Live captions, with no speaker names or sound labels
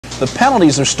the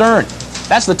penalties are stern.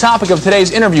 That's the topic of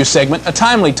today's interview segment, a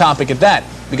timely topic at that,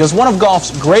 because one of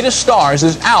golf's greatest stars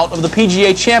is out of the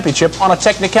PGA Championship on a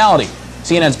technicality.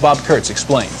 CNN's Bob Kurtz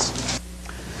explains.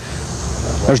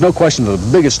 There's no question that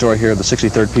the biggest story here of the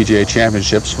 63rd PGA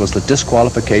Championships was the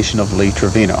disqualification of Lee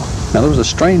Trevino. Now, there was a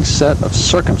strange set of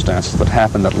circumstances that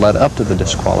happened that led up to the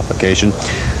disqualification.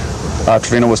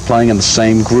 Trevino was playing in the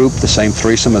same group, the same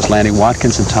threesome as Lanny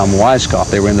Watkins and Tom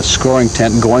Weiskopf. They were in the scoring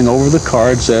tent going over the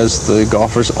cards as the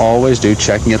golfers always do,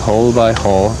 checking it hole by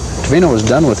hole. Trevino was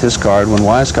done with his card when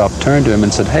Weiskopf turned to him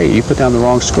and said, "Hey, you put down the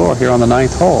wrong score here on the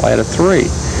 9th hole. I had a 3.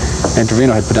 And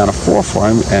Trevino had put down a 4 for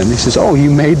him, and he says, "Oh,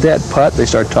 you made that putt?" They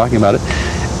started talking about it.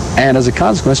 And as a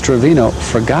consequence, Trevino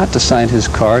forgot to sign his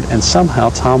card, and somehow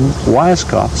Tom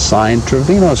Weiskopf signed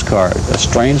Trevino's card. A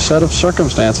strange set of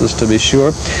circumstances, to be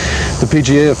sure. The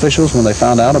PGA officials, when they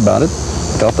found out about it,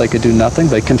 felt they could do nothing.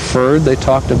 They conferred, they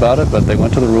talked about it, but they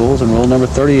went to the rules, and rule number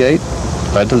 38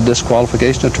 led to the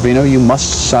disqualification of Trevino. You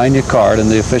must sign your card, and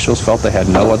the officials felt they had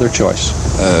no other choice.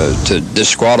 To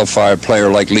disqualify a player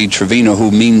like Lee Trevino,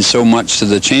 who means so much to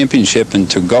the championship and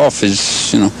to golf,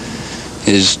 is,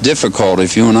 is difficult.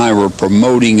 If you and I were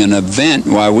promoting an event,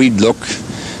 why, we'd look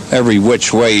every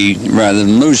which way rather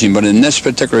than losing. But in this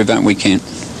particular event, we can't.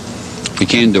 We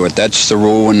can't do it. That's the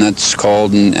rule, and that's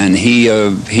called, and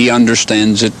he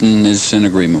understands it and is in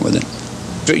agreement with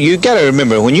it. You got to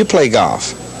remember, when you play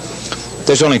golf,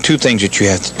 there's only 2 things that you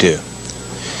have to do.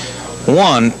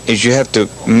 One is you have to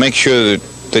make sure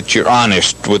that you're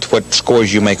honest with what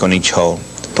scores you make on each hole.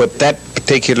 Put that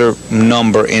particular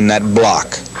number in that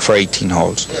block for 18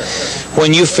 holes.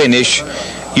 When you finish,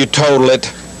 you total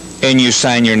it and you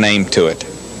sign your name to it.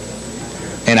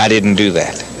 And I didn't do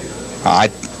that. I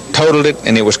totaled it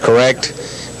and it was correct,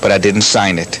 but I didn't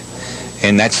sign it.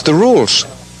 And that's the rules.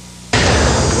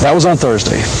 That was on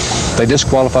Thursday. They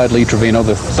disqualified Lee Trevino.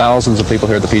 The thousands of people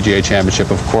here at the PGA Championship,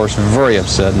 of course, very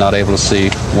upset, not able to see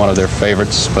one of their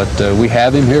favorites. But we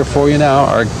have him here for you now,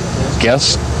 our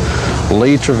guest,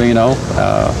 Lee Trevino,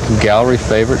 gallery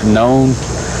favorite, known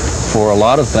for a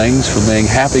lot of things, for being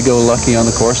happy-go-lucky on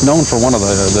the course, known for one of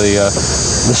the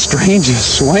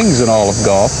strangest swings in all of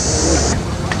golf.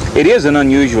 It is an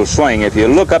unusual swing. If you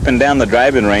look up and down the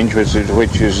driving range,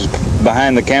 which is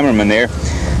behind the cameraman there,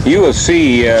 you will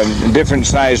see different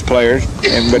sized players,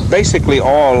 but basically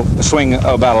all swing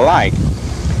about alike.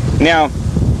 Now,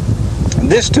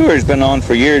 this tour has been on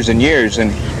for years and years,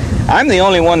 and I'm the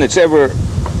only one that's ever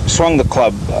swung the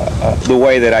club the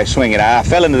way that I swing it. I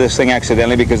fell into this thing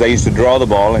accidentally because I used to draw the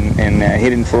ball and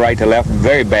hit it from right to left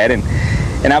very bad.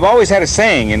 And I've always had a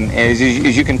saying, and is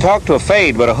you can talk to a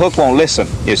fade, but a hook won't listen,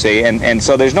 you see. And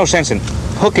so there's no sense in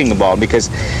hooking the ball because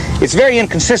it's very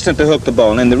inconsistent to hook the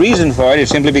ball. And the reason for it is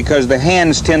simply because the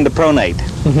hands tend to pronate.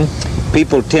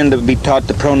 People tend to be taught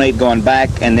to pronate going back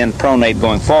and then pronate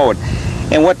going forward.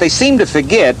 And what they seem to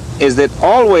forget is that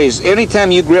always,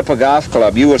 anytime you grip a golf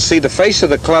club, you will see the face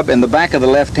of the club and the back of the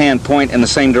left hand point in the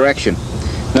same direction.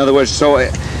 In other words,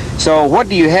 so what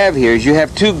do you have here is you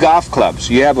have 2 golf clubs.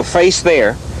 You have a face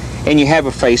there and you have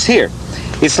a face here.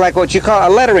 It's like what you call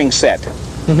a lettering set.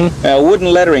 A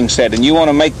wooden lettering set, and you want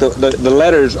to make the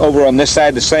letters over on this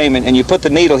side the same, and you put the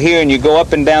needle here and you go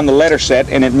up and down the letter set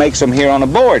and it makes them here on a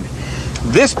board.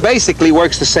 This basically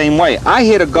works the same way. I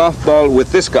hit a golf ball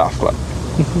with this golf club.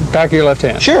 Back of your left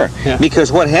hand. Sure, yeah.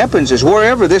 Because what happens is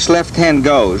wherever this left hand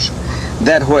goes,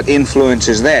 that's what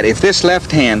influences that. If this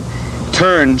left hand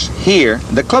turns here,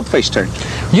 the club face turns.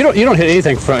 You don't hit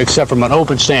anything except from an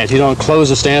open stance. You don't close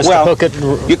the stance to hook it.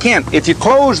 You can't. If you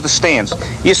close the stance,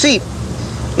 you see,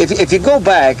 if you go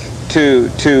back to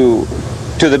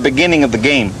the beginning of the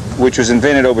game, which was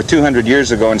invented over 200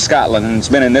 years ago in Scotland, and it's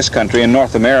been in this country, in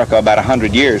North America, about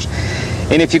 100 years.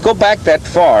 And if you go back that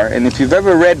far, and if you've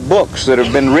ever read books that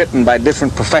have been written by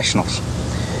different professionals,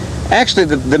 actually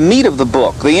the meat of the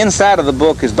book, the inside of the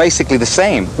book is basically the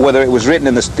same, whether it was written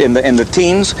in the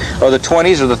teens, or the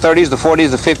 20s, or the 30s, the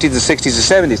 40s, the 50s, the 60s,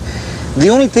 the 70s. The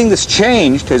only thing that's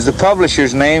changed is the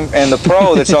publisher's name and the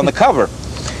pro that's on the cover.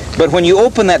 But when you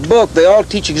open that book, they all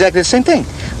teach exactly the same thing.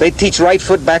 They teach right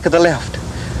foot back of the left.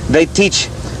 They teach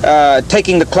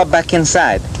taking the club back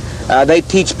inside. They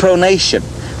teach pronation.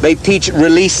 They teach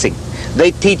releasing. They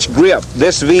teach grip.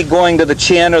 This V going to the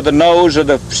chin or the nose or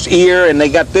the ear, and they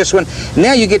got this one.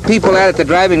 Now you get people out at the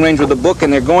driving range with a book,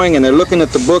 and they're going and they're looking at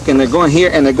the book, and they're going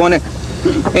here and they're going there.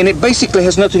 And it basically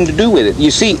has nothing to do with it. You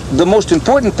see, the most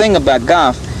important thing about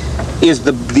golf is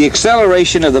the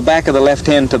acceleration of the back of the left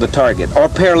hand to the target, or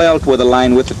parallel with a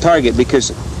line with the target, because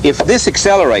if this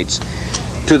accelerates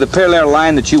to the parallel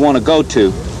line that you want to go to,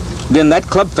 then that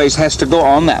club face has to go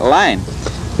on that line.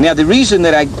 Now, the reason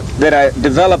that I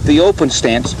developed the open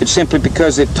stance is simply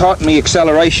because it taught me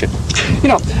acceleration. You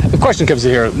know, the question comes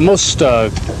in here. Most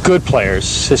good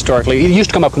players, historically, it used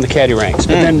to come up from the caddy ranks,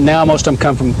 but then now most of them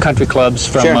come from country clubs,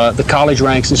 from the college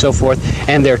ranks and so forth,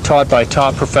 and they're taught by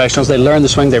top professionals. They learn the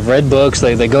swing, they've read books,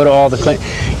 they go to all the...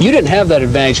 You didn't have that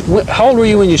advantage. How old were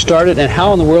you when you started, and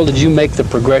how in the world did you make the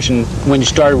progression when you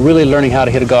started really learning how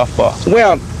to hit a golf ball?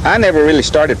 Well, I never really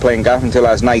started playing golf until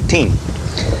I was 19.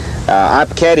 I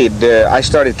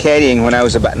started caddying when I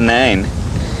was about 9,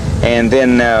 and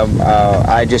then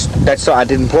that's all. I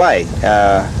didn't play.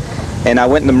 And I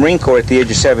went in the Marine Corps at the age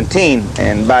of 17,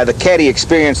 and by the caddy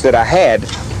experience that I had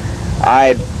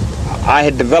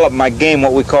developed my game,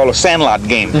 what we call a sandlot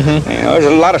game. You know, there's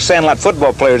a lot of sandlot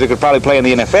football players that could probably play in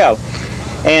the NFL.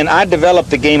 And I developed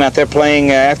the game out there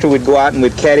playing. After we'd go out and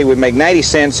we'd caddy, we'd make 90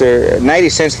 cents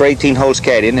for 18 holes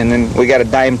caddying, and then we got a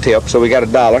dime tip, so we got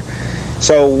 $1.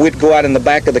 So we'd go out in the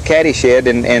back of the caddy shed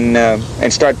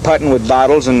and start putting with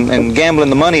bottles and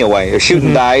gambling the money away, or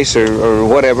shooting dice or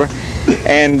whatever.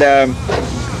 And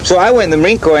so I went in the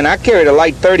Marine Corps, and I carried a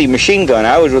light 30 machine gun.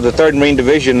 I was with the 3rd Marine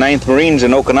Division, 9th Marines in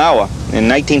Okinawa in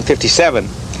 1957.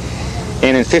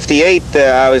 And in 58,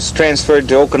 I was transferred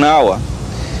to Okinawa.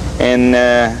 And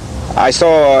in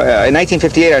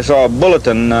 1958, I saw a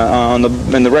bulletin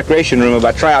in the recreation room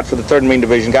about tryout for the 3rd Marine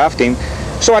Division golf team.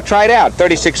 So I tried out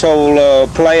 36-hole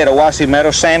play at Owasso Meadow,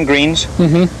 sand greens.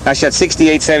 I shot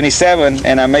 68, 77,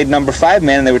 and I made number 5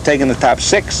 man, and they were taking the top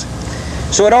 6.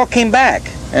 So it all came back,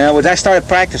 and I started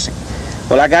practicing.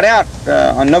 Well, I got out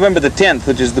on November the 10th,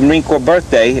 which is the Marine Corps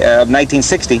birthday of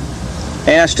 1960,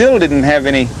 and I still didn't have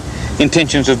any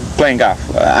intentions of playing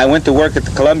golf. I went to work at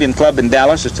the Columbian Club in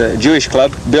Dallas. It's a Jewish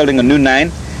club, building a new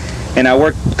 9. And I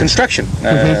worked construction,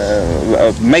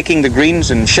 making the greens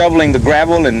and shoveling the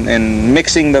gravel and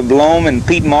mixing the loam and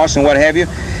peat moss and what have you,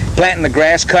 planting the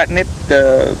grass, cutting it,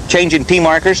 changing tee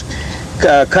markers,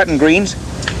 cutting greens.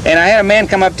 And I had a man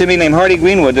come up to me named Hardy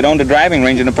Greenwood that owned a driving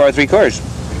range in the par 3 course.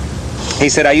 He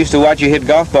said, I used to watch you hit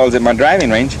golf balls at my driving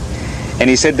range. And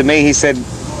he said to me, he said,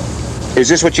 is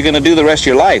this what you're going to do the rest of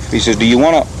your life? He says, do you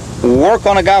want to work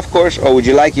on a golf course, or would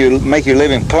you like to make your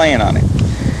living playing on it?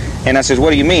 And I says, what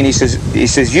do you mean? He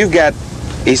says you've got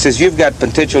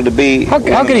potential to be. How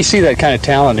could he see that kind of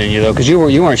talent in you though? Because you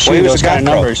weren't shooting those kind of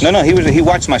numbers. No, he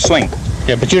watched my swing.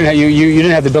 Yeah, but you didn't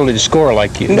have the ability to score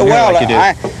like you. No, well, like you do.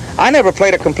 I never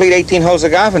played a complete 18 holes of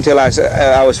golf until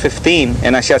I was 15,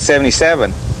 and I shot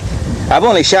 77. I've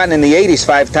only shot in the 80s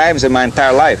 5 times in my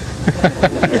entire life.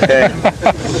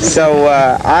 So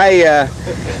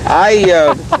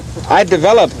I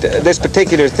developed this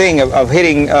particular thing of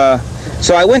hitting.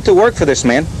 So I went to work for this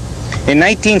man in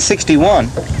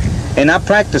 1961, and I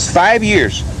practiced 5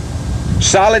 years,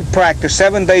 solid practice,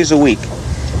 7 days a week,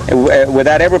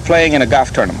 without ever playing in a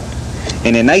golf tournament.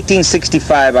 And in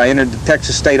 1965, I entered the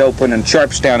Texas State Open in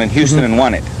Sharpstown in Houston and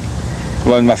won it.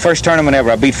 Well, my first tournament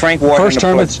ever. I beat Frank Wharton. First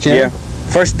tournament, Jim? Yeah,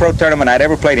 first pro tournament I'd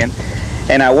ever played in,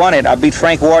 and I won it. I beat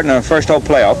Frank Wharton in the first hole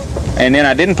playoff, and then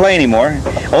I didn't play anymore.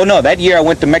 Oh no, that year I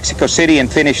went to Mexico City and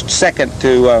finished second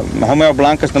to Homero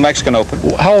Blanca's, the Mexican Open.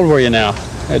 How old were you now?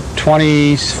 At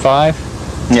 25?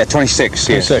 Yeah, 26.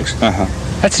 26. Yes.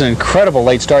 That's an incredible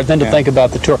late start. Then to think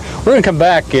about the tour. We're going to come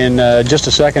back in just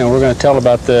a second, and we're going to tell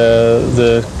about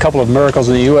the couple of miracles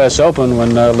in the U.S. Open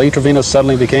when Lee Trevino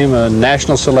suddenly became a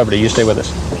national celebrity. You stay with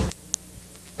us.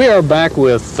 We are back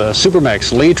with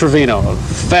Supermax Lee Trevino. A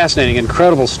fascinating,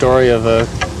 incredible story of a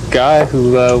guy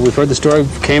who, we've heard the story,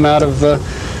 came out of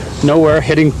nowhere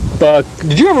hitting.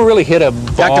 Did you ever really hit a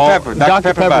ball? Dr. Pepper.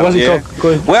 Dr. Pepper wasn't yeah.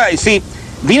 Well, you see,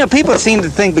 people seem to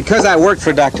think because I worked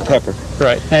for Dr. Pepper.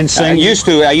 Right, and sing. I used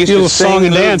to sing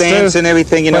and dance and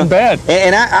everything, you know. Not bad.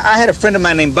 And I had a friend of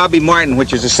mine named Bobby Martin,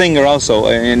 which is a singer also,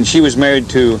 and she was married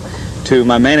to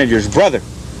my manager's brother.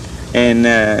 And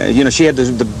you know, she had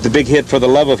the big hit For the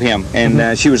Love of Him,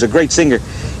 and she was a great singer.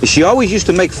 She always used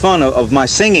to make fun of my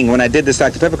singing when I did this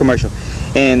Dr. Pepper commercial.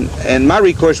 And my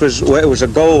recourse was, well, it was a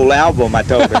gold album, I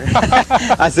told her.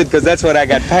 I said, because that's what I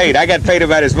got paid. I got paid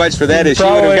about as much for that as she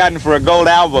would have gotten for a gold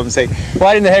album. Say,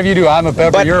 why didn't they have you do I'm a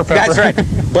Pepper, You're a Pepper? That's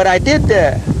right. But I did,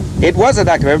 it was a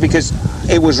Dr. Pepper because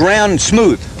it was round and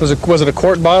smooth. Was it a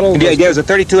quart bottle? Yeah, it was a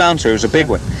 32 ouncer. It was a big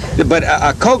one. But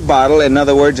a Coke bottle, in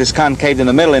other words, is concave in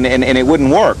the middle, and it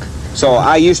wouldn't work. So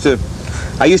I used to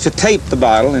tape the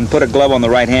bottle and put a glove on the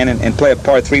right hand and play a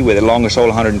par 3 with it, longest hole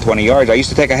 120 yards. I used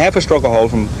to take a half a stroke a hole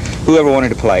from whoever wanted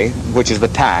to play, which is the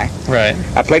tie. Right.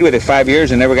 I played with it 5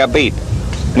 years and never got beat.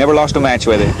 Never lost a match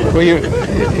with it. Well,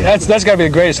 that's got to be the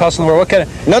greatest hustle in the world. What kind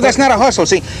of? No, that's not a hustle.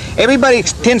 See, everybody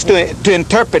tends to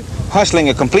interpret hustling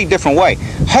a complete different way.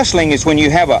 Hustling is when you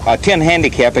have a 10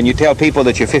 handicap and you tell people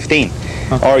that you're 15.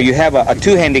 Or you have a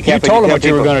 2 handicap. You told them what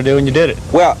you were going to do and you did it.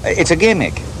 Well, it's a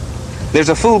gimmick. There's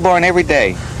a fool born every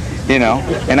day, you know,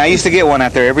 and I used to get one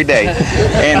out there every day.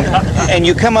 And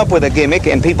you come up with a gimmick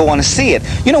and people want to see it.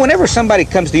 You know, whenever somebody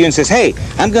comes to you and says, hey,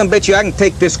 I'm going to bet you I can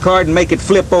take this card and make it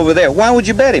flip over there, why would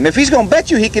you bet him? If he's going to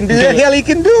bet you he can do that, hell, he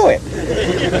can do it.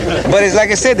 But it's like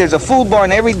I said, there's a fool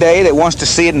born every day that wants to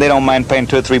see it and they don't mind paying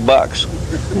 $2 or $3.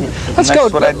 That's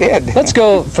what I did. Let's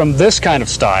go from this kind of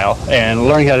style and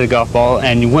learning how to golf ball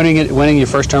and winning your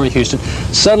first tournament in Houston.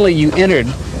 Suddenly you entered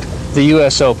the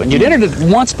U.S. Open. You'd entered it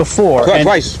once before.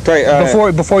 Twice.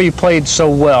 Before you played so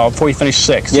well, before you finished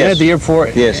 6th. Yes. You entered the year before.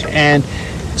 Yes. And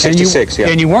 66,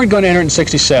 and you weren't going to enter it in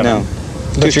 67. No.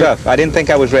 Too tough. I didn't think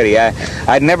I was ready.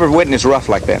 I'd never witnessed rough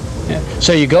like that. Yeah.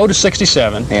 So you go to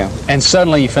 67. Yeah. And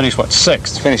suddenly you finish what,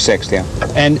 6th? Finished 6th, yeah.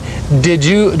 And did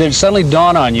it suddenly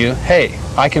dawn on you, hey,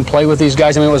 I can play with these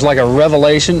guys? I mean, it was like a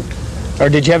revelation. Or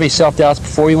did you have any self-doubts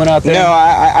before you went out there? No,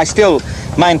 I still,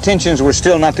 my intentions were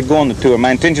still not to go on the tour.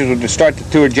 My intentions were to start the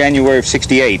tour January of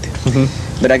 68.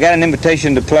 Mm-hmm. But I got an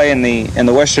invitation to play in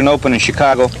the Western Open in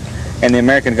Chicago and the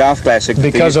American Golf Classic.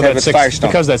 Because of that fifth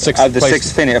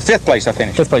place I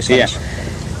finished. Fifth place finish. Yeah.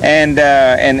 And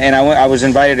I was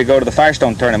invited to go to the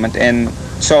Firestone tournament. And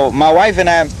so my wife and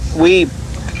I, we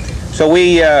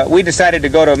decided to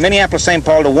go to Minneapolis, St.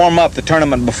 Paul to warm up the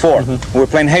tournament before. Mm-hmm. We were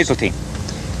playing Hazeltine.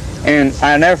 And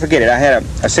I'll never forget it. I had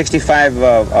a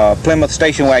 65 Plymouth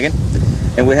station wagon,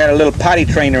 and we had a little potty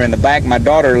trainer in the back. My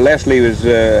daughter Leslie was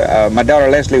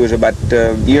about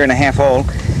a year and a half old,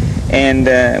 and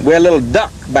we had a little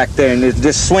duck back there, and it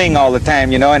just swing all the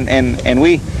time, you know. And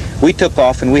we took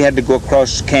off, and we had to go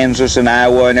across Kansas and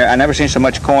Iowa, and I never seen so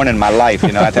much corn in my life,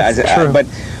 you know. But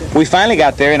we finally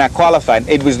got there, and I qualified.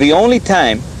 It was the only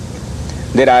time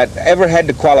that I'd ever had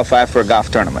to qualify for a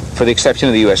golf tournament, for the exception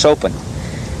of the U.S. Open.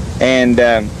 And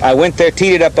I went there,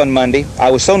 teed it up on Monday. I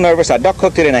was so nervous, I duck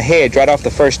hooked it in a hedge right off the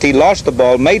first tee, lost the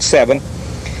ball, made 7.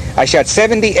 I shot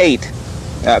 78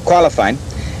 qualifying,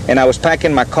 and I was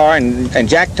packing my car, and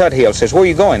Jack Tudhill says, where are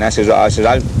you going? I said,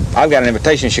 I've got an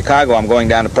invitation in Chicago. I'm going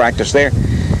down to practice there.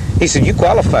 He said, you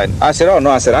qualified? I said, oh, no.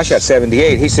 I said, I shot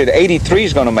 78. He said, 83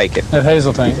 is going to make it. At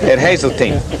Hazeltine. At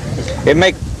Hazeltine. It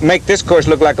make this course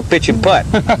look like a pitch and putt.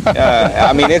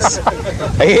 I mean, it's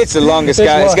the longest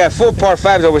guy. It's got 4 par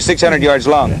 5s over 600 yards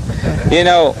long. You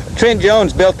know, Trent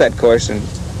Jones built that course, and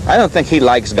I don't think he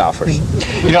likes golfers.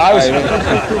 You know,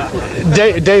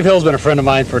 Dave Hill's been a friend of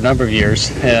mine for a number of years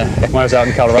when I was out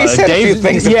in Colorado. He said a few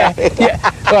things about it.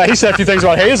 Well, he said a few things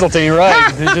about Hazeltine,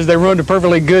 right? Just they ruined a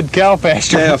perfectly good cow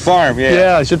pasture. Yeah, a farm, yeah.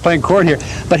 Yeah, I should play in corn here.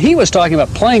 But he was talking about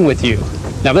playing with you.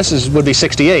 Now, this would be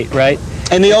 68, right?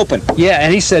 In the Open. Yeah,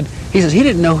 and he said he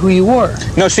didn't know who you were.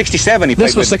 No, 67 he played with.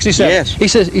 This was 67. Yes. He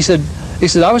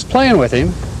said I was playing with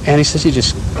him, and he says he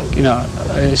just, you know,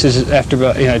 he says after,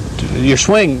 you know, your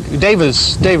swing, Dave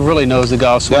really knows the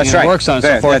golf swing and works on it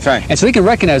and so forth. That's right. And so he can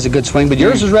recognize a good swing, but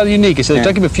yours was rather unique. He said it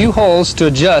took him a few holes to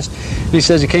adjust, and he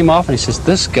says he came off and he says,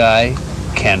 this guy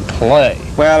can play.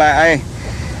 Well,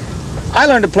 I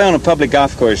learned to play on a public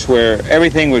golf course where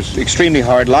everything was extremely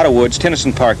hard, a lot of woods,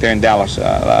 Tennyson Park there in Dallas.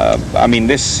 I mean,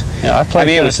 it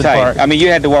was tight. Park. I mean, you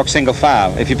had to walk single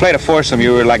file. If you played a foursome,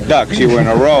 you were like ducks. You were in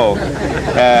a row.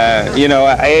 You know,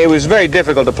 it was very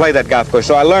difficult to play that golf course.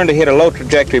 So I learned to hit a low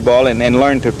trajectory ball and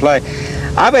learn to play.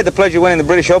 I've had the pleasure of winning the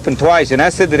British Open twice, and I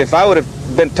said that if I would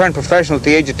have been turned professional at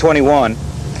the age of 21,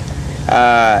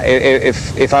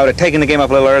 if I would have taken the game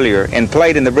up a little earlier and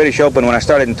played in the British Open when I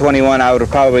started in 21, I would have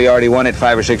probably already won it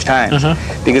 5 or 6 times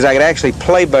because I could actually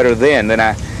play better then than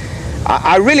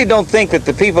I really don't think that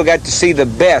the people got to see the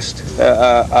best.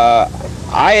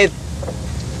 I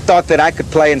thought that I could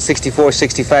play in 64,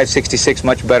 65, 66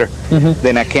 much better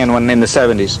than I can when in the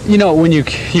 70s. You know, when you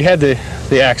had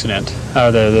the accident,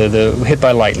 the hit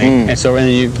by lightning, and so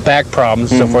and you back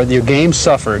problems and so forth, your game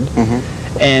suffered.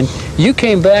 And you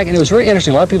came back, and it was very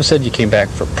interesting. A lot of people said you came back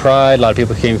for pride. A lot of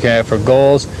people came back for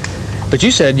goals. But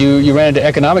you said you ran into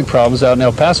economic problems out in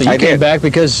El Paso. You came back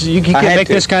because you can't make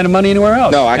this kind of money anywhere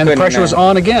else. No, I couldn't. And the pressure was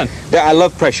on again. Yeah, I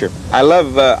love pressure. I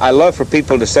love for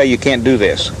people to say you can't do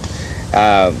this.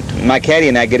 My caddy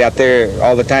and I get out there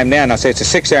all the time now, and I say it's a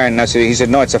 6 iron. And he said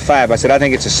no, it's a 5. I said I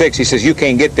think it's a 6. He says you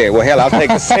can't get there. Well, hell, I'll take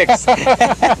a 6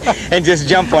 and just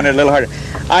jump on it a little harder.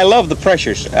 I love the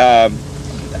pressures.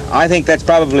 I think that's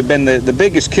probably been the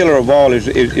biggest killer of all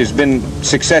is been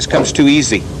success comes too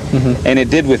easy, and it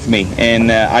did with me. And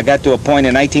I got to a point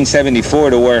in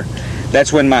 1974 to where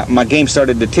that's when my game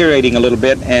started deteriorating a little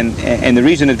bit, and the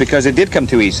reason is because it did come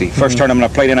too easy. First tournament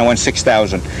I played in, I won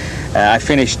 $6,000. I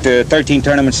finished 13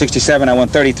 tournaments. 67, I won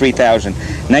 $33,000.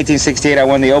 1968, I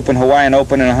won the Hawaiian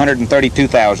Open, and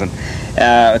 $132,000.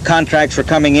 Contracts were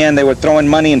coming in. They were throwing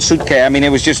money in suitcase. I mean, it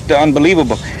was just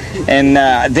unbelievable. And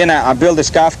then I built this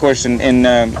golf course in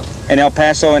El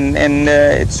Paso, and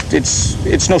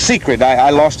it's no secret. I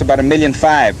lost about $1.5 million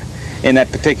in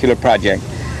that particular project.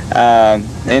 And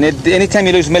anytime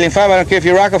you lose $1.5 million, I don't care if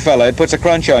you're Rockefeller, it puts a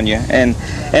crunch on you. And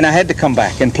I had to come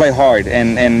back and play hard.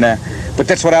 But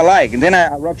that's what I like. And then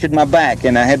I ruptured my back,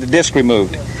 and I had the disc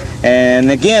removed. And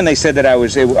again, they said that I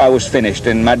was finished.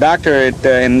 And my doctor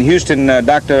in Houston,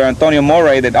 Dr. Antonio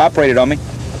Moray, that operated on me,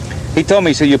 he told me,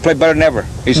 he said, "You play better than ever."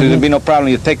 He said, "There'll be no problem.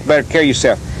 You take better care of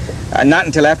yourself." Not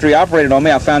until after he operated on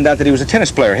me, I found out that he was a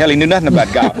tennis player. Hell, he knew nothing about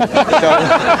golf.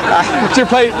 You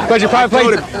play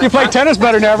tennis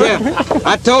better than ever. Yeah.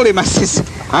 I told him, I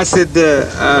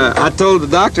told the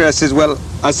doctor, I said,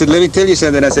 let me tell you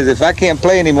something. I said, if I can't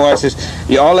play anymore, I said,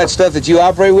 all that stuff that you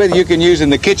operate with, you can use in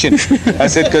the kitchen. I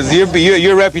said, because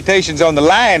your reputation's on the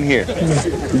line here.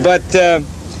 But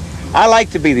I like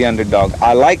to be the underdog.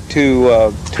 I like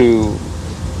to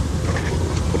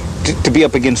be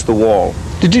up against the wall.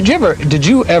 Did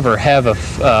you ever have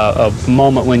a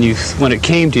moment when it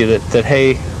came to you that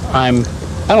hey, I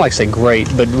don't like to say great,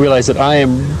 but realize that I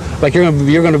am, like, you're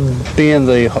going to be in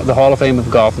the Hall of Fame of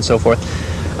golf and so forth.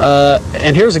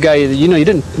 And here's a guy, you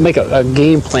didn't make a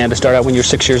game plan to start out when you're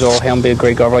 6 years old. Hey, I'm going to be a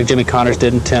great golfer like Jimmy Connors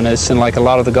did in tennis, and like a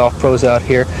lot of the golf pros out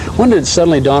here. When did it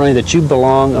suddenly dawn on you that you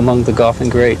belong among the golfing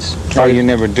greats? Oh, you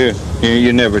never do.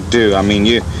 You never do. I mean,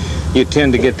 you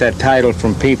tend to get that title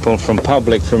from people, from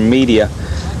public, from media,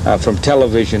 from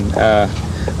television,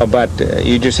 but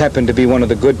you just happen to be one of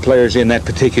the good players in that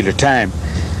particular time.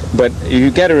 But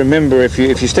you got to remember, if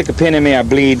you stick a pin in me, I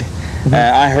bleed.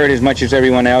 I hurt as much as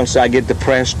everyone else. I get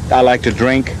depressed. I like to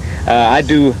drink. I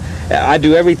do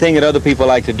everything that other people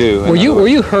like to do. Were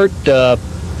you hurt?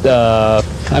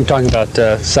 I'm talking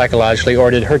about psychologically,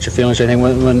 or did it hurt your feelings or anything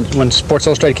when Sports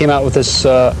Illustrated came out with this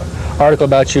article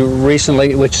about you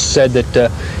recently, which said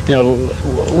that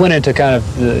went into kind of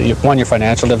your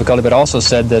financial difficulty, but also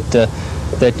said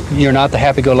that you're not the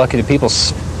happy-go-lucky that people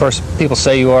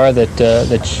say you are,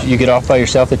 that you get off by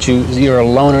yourself, that you're a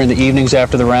loner in the evenings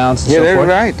after the rounds and so forth?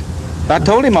 Yeah, that's right. I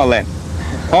told him all that.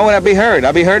 Why would I be hurt?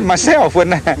 I'd be hurting myself,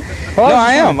 wouldn't I? Well, no,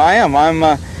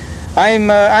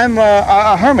 I'm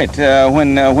a hermit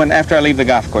when after I leave the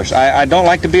golf course. I don't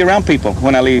like to be around people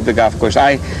when I leave the golf course.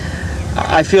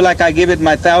 I feel like I give it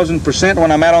my 1,000%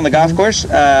 when I'm out on the golf course.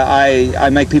 I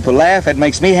make people laugh. It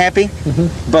makes me happy.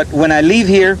 But when I leave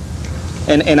here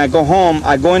and I go home,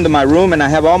 I go into my room and I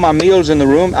have all my meals in the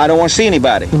room. I don't want to see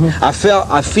anybody. I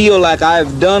feel like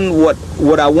I've done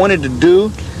what I wanted to do.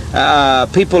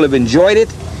 People have enjoyed it,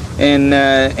 and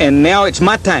now it's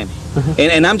my time.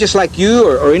 And I'm just like you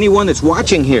or anyone that's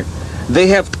watching here. They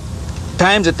have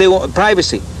times that they want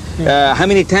privacy. How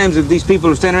many times have these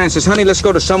people stand around and says, "Honey, let's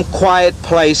go to some quiet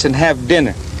place and have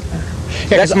dinner"?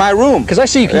 Yeah, that's my room. Because I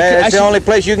see you. That's the only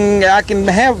place I can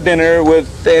have dinner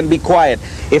with and be quiet.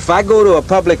 If I go to a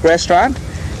public restaurant,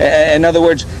 in other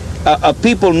words,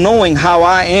 people knowing how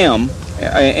I am,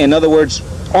 in other words,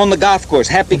 on the golf course,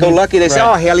 happy-go-lucky, they say,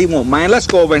 "Oh, hell, he won't mind. Let's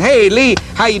go over and, hey, Lee,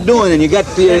 how you doing?" And you got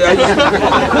the,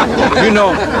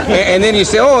 and then you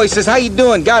say, "Oh," he says, "How you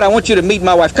doing? God, I want you to meet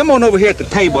my wife. Come on over here at the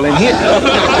table." And here,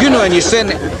 and you're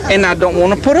sitting, and I don't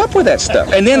want to put up with that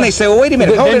stuff. And then they say, "Well, wait a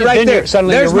minute, hold it right there.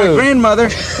 There's my grandmother.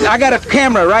 I got a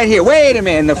camera right here. Wait a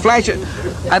minute, and the flash."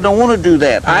 I don't want to do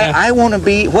that. I want to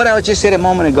be what I just said a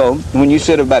moment ago when you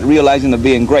said about realizing of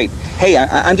being great. Hey,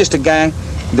 I'm just a guy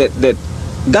that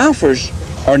golfers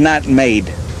are not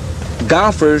made.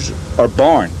 Golfers are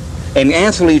born, and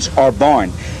athletes are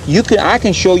born. I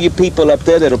can show you people up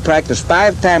there that'll practice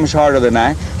 5 times harder than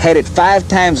I, had it 5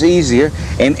 times easier,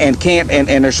 and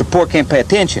their support can't pay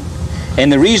attention.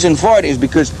 And the reason for it is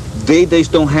because they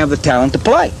just don't have the talent to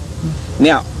play.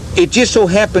 Now, it just so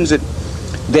happens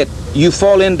that you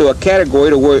fall into a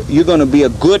category to where you're going to be a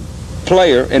good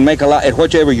player and make a lot at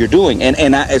whatever you're doing, and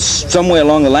it's somewhere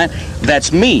along the line,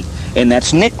 that's me. And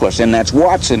that's Nicholas, and that's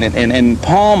Watson, and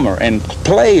Palmer, and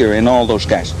Player, and all those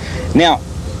guys. Now,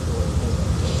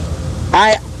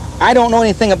 I don't know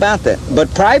anything about that, but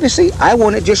privacy, I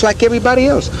want it just like everybody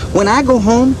else. When I go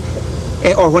home,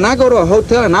 or when I go to a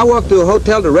hotel, and I walk through a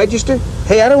hotel to register,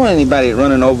 hey, I don't want anybody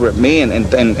running over at me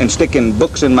and sticking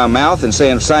books in my mouth and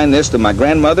saying, "Sign this to my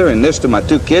grandmother and this to my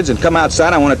 2 kids, and come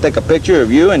outside, I want to take a picture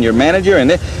of you and your manager."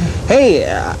 And hey,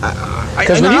 I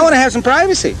want to have some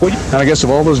privacy. And I guess of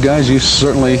all those guys, you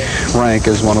certainly rank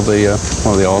as one of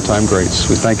the all-time greats.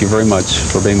 We thank you very much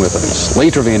for being with us. Lee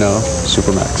Trevino,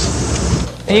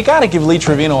 Supermax. And you got to give Lee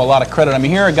Trevino a lot of credit. I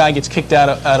mean, here a guy gets kicked out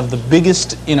of the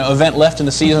biggest, event left in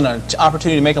the season, an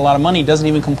opportunity to make a lot of money, he doesn't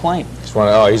even complain.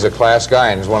 He's a class guy,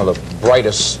 and he's one of the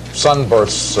brightest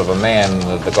sunbursts of a man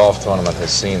that the golf tournament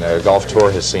has seen, the golf tour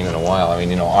has seen in a while. I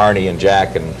mean, Arnie and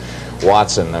Jack and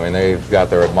Watson, I mean, they've got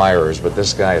their admirers, but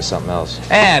this guy is something else.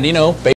 And,